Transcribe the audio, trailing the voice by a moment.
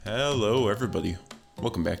Hello, everybody.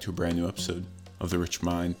 Welcome back to a brand new episode of the Rich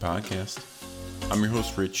Mind Podcast. I'm your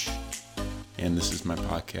host, Rich, and this is my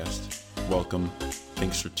podcast. Welcome.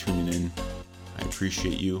 Thanks for tuning in. I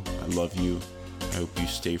appreciate you. I love you. I hope you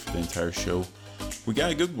stay for the entire show. We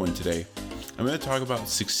got a good one today. I'm going to talk about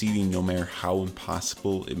succeeding no matter how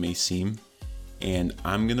impossible it may seem, and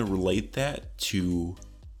I'm going to relate that to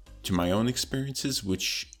my own experiences,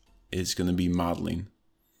 which is going to be modeling.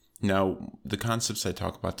 Now, the concepts I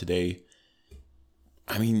talk about today,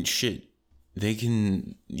 they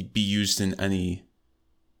can be used in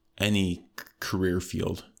any career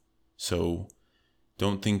field. So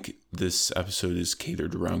don't think this episode is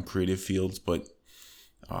catered around creative fields, but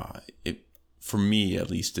for me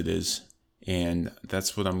at least it is. And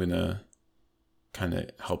that's what I'm going to kind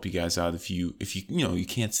of help you guys out. If you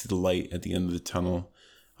can't see the light at the end of the tunnel,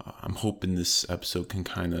 I'm hoping this episode can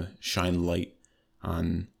kind of shine light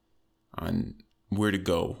on where to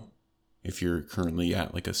go if you're currently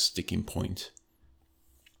at like a sticking point.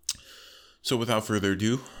 So without further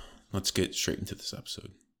ado, let's get straight into this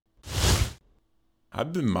episode.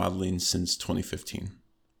 I've been modeling since 2015.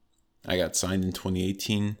 I got signed in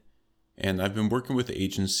 2018, and I've been working with the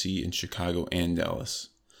agency in Chicago and Dallas.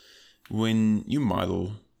 When you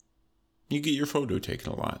model, you get your photo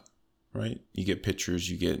taken a lot, right? You get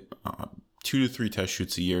pictures, you get 2 to 3 test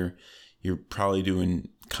shoots a year. You're probably doing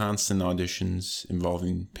constant auditions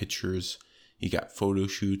involving pictures. You got photo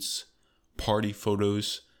shoots, party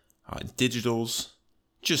photos, digitals.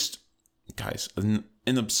 Just, guys, an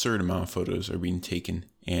absurd amount of photos are being taken.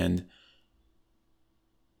 And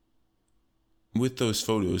with those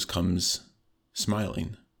photos comes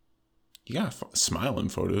smiling. You got smile in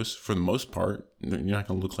photos for the most part. You're not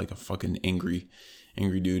going to look like a fucking angry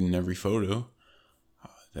dude in every photo.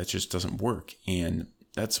 That just doesn't work. And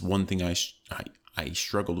that's one thing I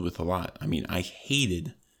struggled with a lot. I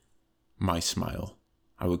hated my smile.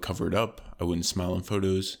 I would cover it up. I wouldn't smile in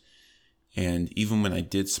photos. And even when I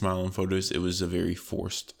did smile in photos, it was a very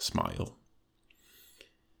forced smile.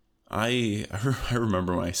 I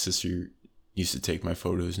remember my sister used to take my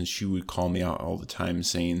photos and she would call me out all the time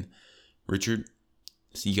saying, "Richard,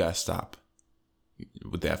 you gotta stop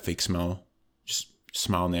with that fake smile. Just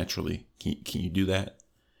smile naturally. Can you do that?"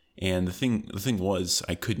 And the thing was,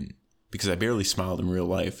 I couldn't, because I barely smiled in real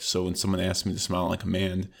life. So when someone asked me to smile like a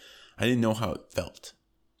man, I didn't know how it felt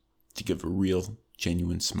to give a real,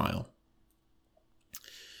 genuine smile.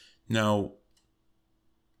 Now,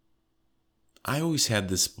 I always had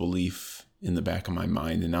this belief in the back of my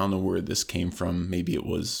mind, and I don't know where this came from. Maybe it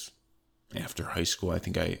was after high school. I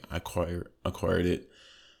think I acquired it.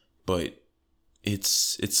 But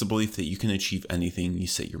it's the belief that you can achieve anything you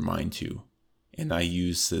set your mind to. And I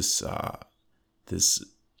use this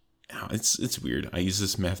it's weird. I use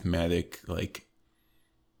this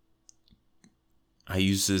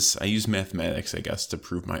I use mathematics, I guess, to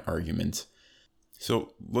prove my argument.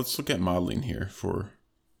 So let's look at modeling here for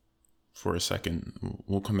a second.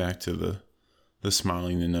 We'll come back to the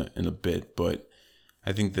smiling in a bit, but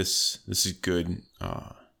I think this is a good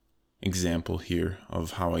example here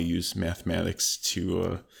of how I use mathematics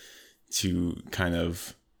to kind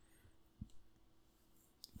of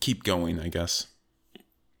keep going, I guess.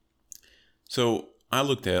 So I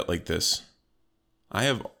looked at it like this. I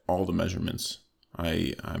have all the measurements.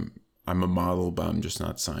 I'm a model, but I'm just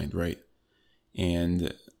not signed, right?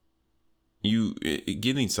 And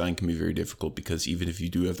getting signed can be very difficult because even if you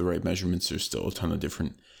do have the right measurements, there's still a ton of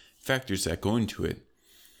different factors that go into it.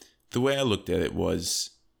 The way I looked at it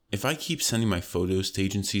was, if I keep sending my photos to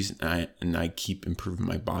agencies and I keep improving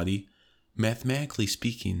my body, mathematically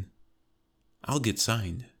speaking, I'll get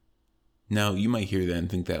signed. Now, you might hear that and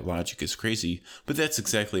think that logic is crazy, but that's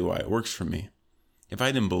exactly why it works for me. If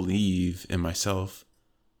I didn't believe in myself,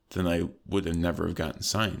 then I would have never have gotten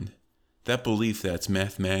signed. That belief that it's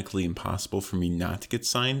mathematically impossible for me not to get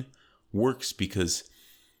signed works because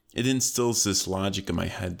it instills this logic in my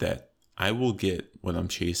head that I will get what I'm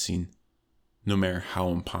chasing, no matter how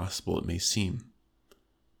impossible it may seem.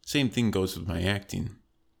 Same thing goes with my acting.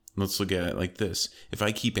 Let's look at it like this. If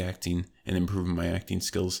I keep acting and improving my acting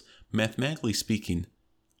skills, mathematically speaking,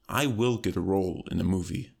 I will get a role in a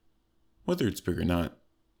movie. Whether it's big or not,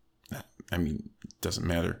 it doesn't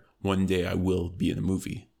matter. One day I will be in a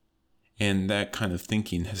movie. And that kind of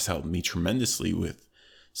thinking has helped me tremendously with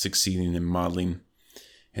succeeding in modeling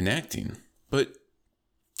and acting. But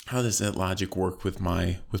how does that logic work with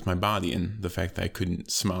my body and the fact that I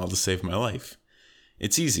couldn't smile to save my life?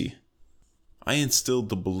 It's easy. I instilled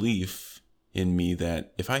the belief in me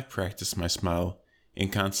that if I practiced my smile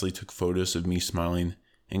and constantly took photos of me smiling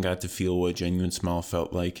and got to feel what a genuine smile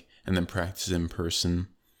felt like and then practiced in person,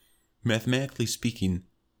 mathematically speaking,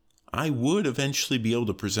 I would eventually be able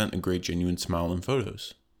to present a great genuine smile in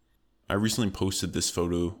photos. I recently posted this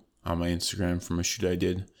photo on my Instagram from a shoot I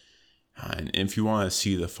did. And if you want to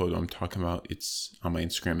see the photo I'm talking about, it's on my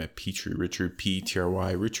Instagram at Petry Richard,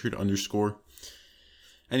 Petry Richard _.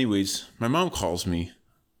 Anyways, my mom calls me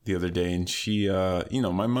the other day, and she,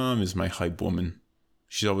 my mom is my hype woman.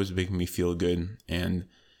 She's always making me feel good, and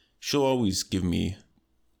she'll always give me,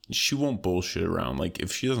 she won't bullshit around. Like,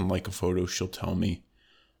 if she doesn't like a photo, she'll tell me.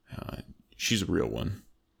 She's a real one.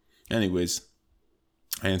 Anyways,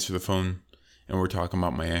 I answer the phone, and we're talking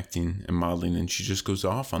about my acting and modeling, and she just goes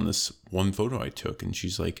off on this one photo I took, and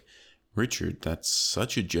she's like, Richard, that's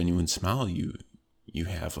such a genuine smile you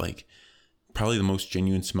have. Like, probably the most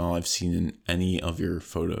genuine smile I've seen in any of your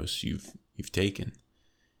photos you've taken.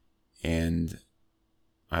 And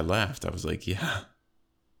I laughed. I was like, yeah,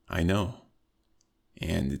 I know.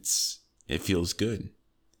 And it feels good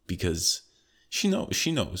because she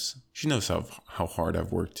knows how hard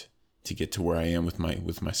I've worked to get to where I am with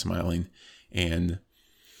my smiling. And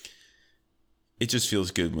it just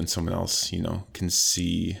feels good when someone else, can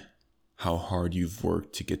see how hard you've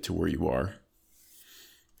worked to get to where you are.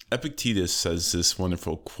 Epictetus says this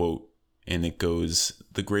wonderful quote, and it goes,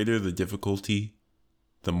 "The greater the difficulty,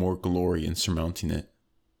 the more glory in surmounting it.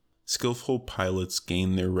 Skillful pilots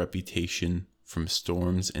gain their reputation from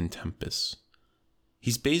storms and tempests."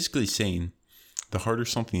 He's basically saying the harder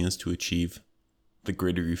something is to achieve, the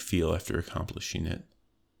greater you feel after accomplishing it.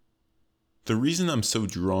 The reason I'm so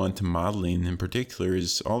drawn to modeling in particular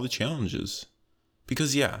is all the challenges.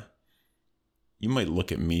 Because yeah, you might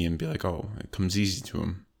look at me and be like, oh, it comes easy to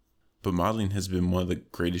him. But modeling has been one of the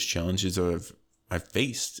greatest challenges I've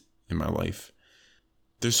faced in my life.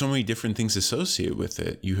 There's so many different things associated with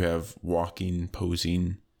it. You have walking,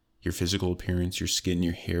 posing, your physical appearance, your skin,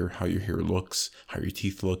 your hair, how your hair looks, how your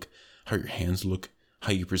teeth look, how your hands look,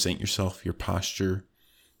 how you present yourself, your posture.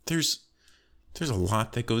 There's a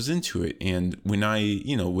lot that goes into it. And when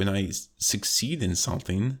I succeed in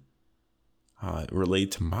something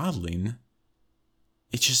related to modeling,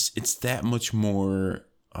 it's that much more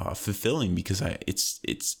fulfilling because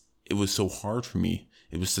it was so hard for me.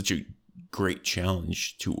 It was such a great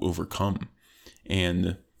challenge to overcome.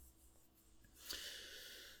 And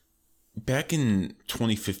back in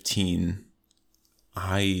 2015,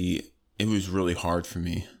 it was really hard for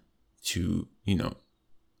me to,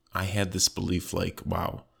 I had this belief like,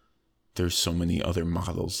 wow, there's so many other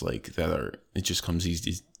models like it just comes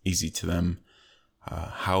easy to them.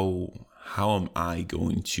 How am I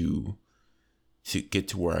going to get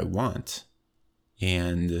to where I want?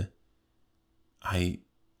 And I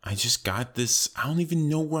just got this, I don't even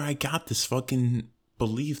know where I got this fucking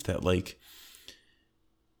belief that like,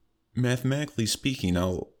 mathematically speaking,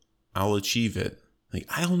 I'll achieve it. Like,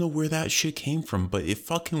 I don't know where that shit came from, but it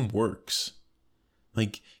fucking works.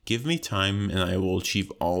 Like, give me time and I will achieve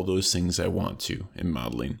all those things I want to in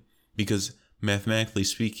modeling. Because mathematically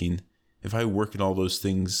speaking, if I work at all those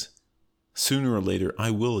things, sooner or later,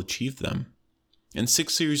 I will achieve them. And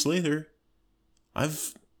 6 years later,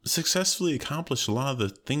 I've successfully accomplished a lot of the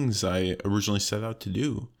things I originally set out to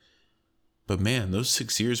do. But man, those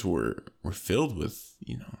 6 years were filled with,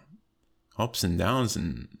 ups and downs,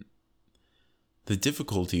 and the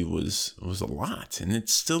difficulty was a lot, and it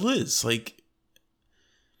still is. Like,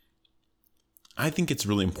 I think it's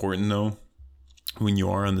really important though, when you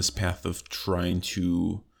are on this path of trying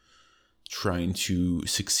to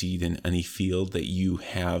succeed in any field, that you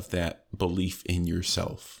have that belief in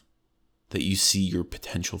yourself, that you see your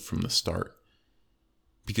potential from the start.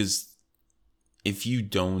 Because if you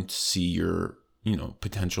don't see your,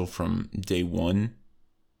 potential from day one,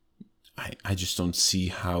 I just don't see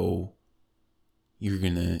how you're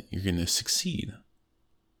gonna succeed.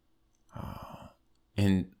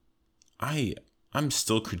 And I'm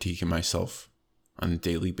still critiquing myself on a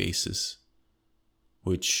daily basis,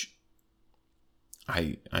 which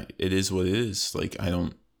it is what it is. Like, I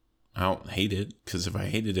don't hate it, because if I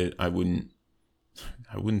hated it, I wouldn't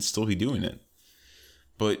still be doing it.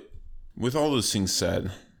 But with all those things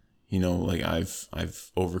said, like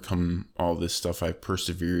I've overcome all this stuff. I've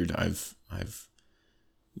persevered. I've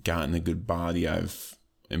gotten a good body. I've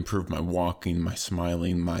improved my walking, my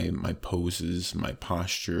smiling, my poses, my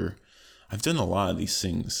posture. I've done a lot of these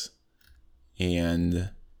things.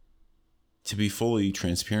 And to be fully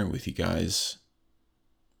transparent with you guys,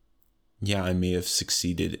 yeah, I may have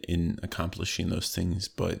succeeded in accomplishing those things,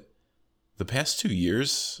 but the past 2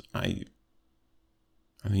 years, I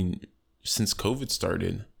mean, since COVID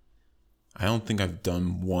started, I don't think I've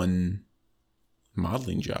done one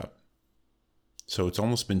modeling job. So it's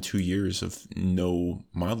almost been 2 years of no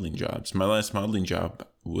modeling jobs. My last modeling job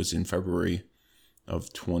was in February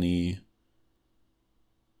of 2020.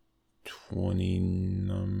 When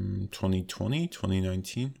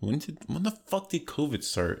the fuck did COVID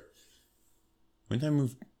start? When did I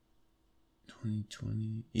move?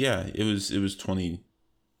 2020. Yeah, it was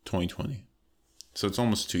 2020. So it's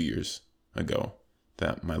almost 2 years ago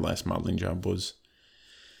that my last modeling job was.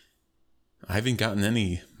 I haven't gotten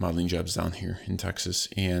any modeling jobs down here in Texas,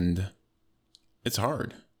 and it's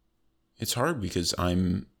hard. It's hard because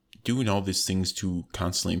I'm doing all these things to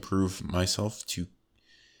constantly improve myself, to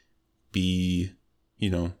be,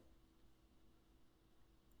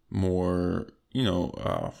 more,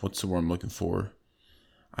 what's the word I'm looking for?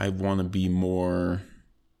 I want to be more,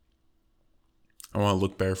 I want to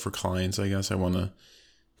look better for clients, I guess. I want to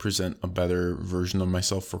present a better version of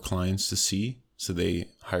myself for clients to see so they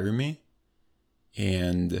hire me.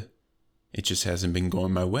 And it just hasn't been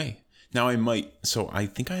going my way. Now I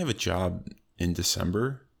think I have a job in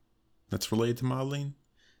December that's related to modeling.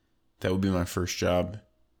 That would be my first job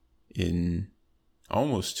in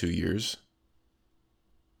almost 2 years.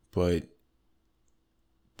 But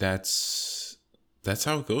that's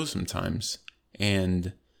how it goes sometimes.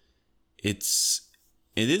 And it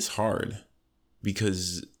is hard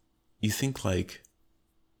because you think like,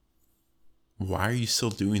 why are you still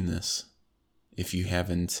doing this? If you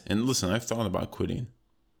haven't, and listen, I've thought about quitting.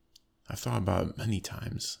 I've thought about it many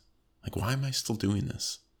times. Like, why am I still doing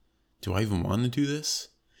this? Do I even want to do this?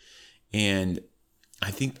 And I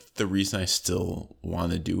think the reason I still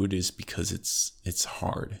want to do it is because it's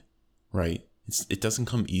hard, right? It doesn't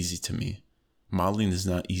come easy to me. Modeling is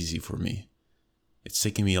not easy for me. It's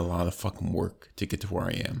taken me a lot of fucking work to get to where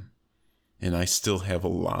I am. And I still have a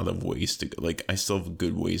lot of ways to go. Like, I still have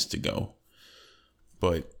good ways to go.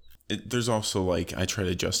 But there's also like, I try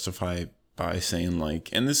to justify by saying like,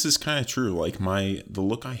 and this is kind of true, like the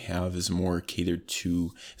look I have is more catered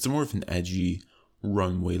to, it's more of an edgy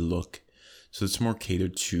runway look. So it's more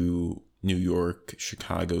catered to New York,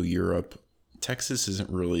 Chicago, Europe. Texas isn't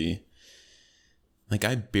really, like,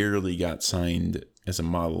 I barely got signed as a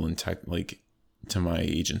model in tech, like, to my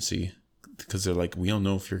agency, because they're like, we don't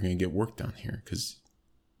know if you're going to get work down here because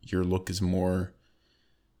your look is more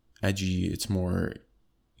edgy. It's more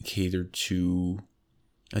catered to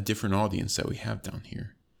a different audience that we have down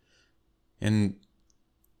here. And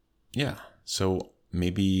yeah, so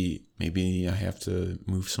maybe I have to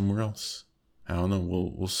move somewhere else. I don't know.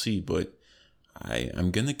 We'll see, but I'm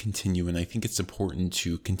going to continue. And I think it's important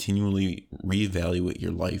to continually reevaluate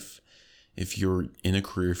your life. If you're in a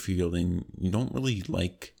career field and you don't really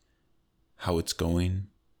like how it's going,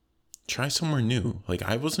 try somewhere new. Like,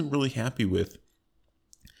 I wasn't really happy with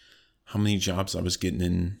how many jobs I was getting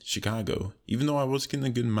in Chicago. Even though I was getting a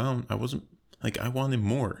good amount, I wasn't, like, I wanted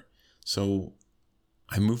more. So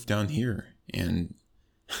I moved down here and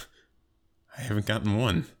I haven't gotten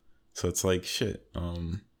one. So it's like, shit.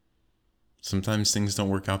 Sometimes things don't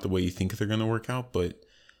work out the way you think they're going to work out, but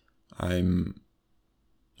I'm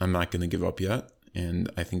not going to give up yet. And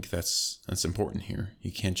I think that's important here.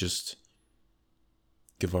 You can't just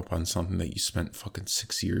give up on something that you spent fucking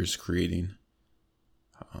 6 years creating.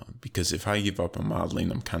 Because if I give up on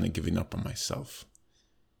modeling, I'm kind of giving up on myself.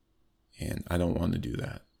 And I don't want to do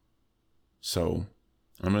that. So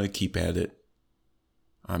I'm going to keep at it.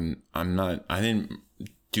 I didn't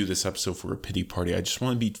do this episode for a pity party. I just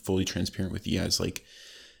want to be fully transparent with you guys. Like,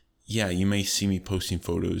 yeah, you may see me posting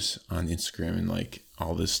photos on Instagram and like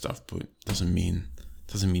all this stuff, but doesn't mean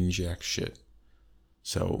jack shit.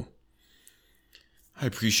 So I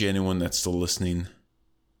appreciate anyone that's still listening.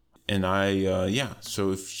 And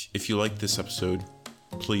so if you like this episode,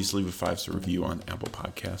 please leave a 5-star review on Apple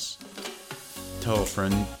Podcasts. Tell a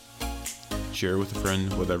friend, share with a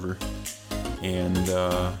friend, whatever. And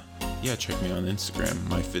check me on Instagram.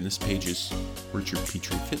 My fitness page is Richard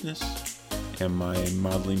Petrie Fitness, and my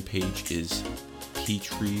modeling page is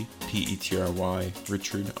Petrie, Petry,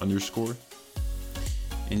 Richard _.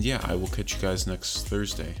 And yeah, I will catch you guys next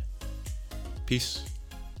Thursday. Peace.